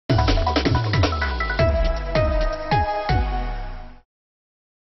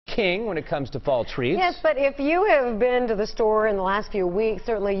king when it comes to fall treats. Yes, but if you have been to the store in the last few weeks,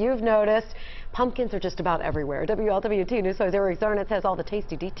 certainly you've noticed pumpkins are just about everywhere. WLWT News host Eric Zarnitz has all the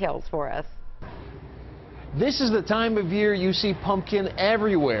tasty details for us. This is the time of year you see pumpkin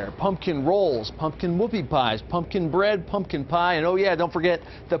everywhere. Pumpkin rolls, pumpkin whoopie pies, pumpkin bread, pumpkin pie, and oh yeah, don't forget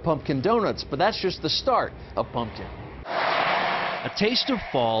the pumpkin donuts. But that's just the start of pumpkin. A taste of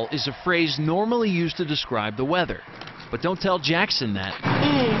fall is a phrase normally used to describe the weather. But don't tell Jackson that.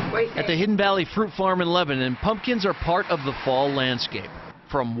 At the Hidden Valley Fruit Farm in Lebanon, pumpkins are part of the fall landscape.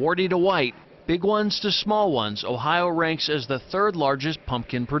 From warty to white, big ones to small ones, Ohio ranks as the third largest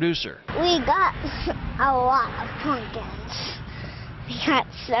pumpkin producer. We got a lot of pumpkins. We got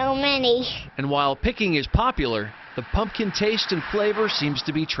so many. And while picking is popular, the pumpkin taste and flavor seems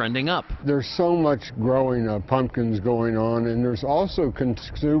to be trending up. There's so much growing of pumpkins going on, and there's also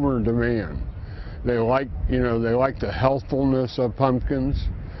consumer demand. They like, they like the healthfulness of pumpkins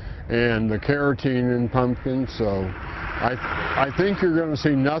and the carotene in pumpkins, so I think you're going to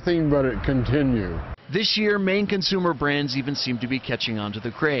see nothing but it continue. This year, main consumer brands even seem to be catching on to the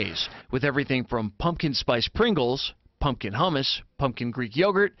craze, with everything from pumpkin spice Pringles, pumpkin hummus, pumpkin Greek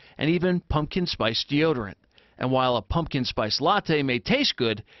yogurt, and even pumpkin spice deodorant. And while a pumpkin spice latte may taste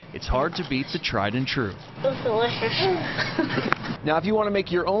good, it's hard to beat the tried and true. It's delicious. Now, if you want to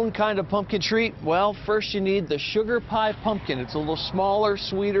make your own kind of pumpkin treat, well, first you need the sugar pie pumpkin. It's a little smaller,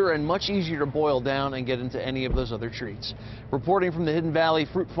 sweeter, and much easier to boil down and get into any of those other treats. Reporting from the Hidden Valley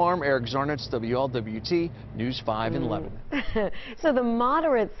Fruit Farm, Eric Zarnitz, WLWT, News 5 in Lebanon. So the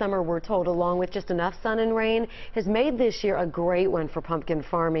moderate summer, we're told, along with just enough sun and rain, has made this year a great one for pumpkin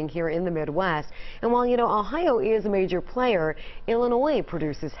farming here in the Midwest. And while, Ohio is a major player, Illinois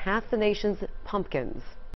produces half the nation's pumpkins.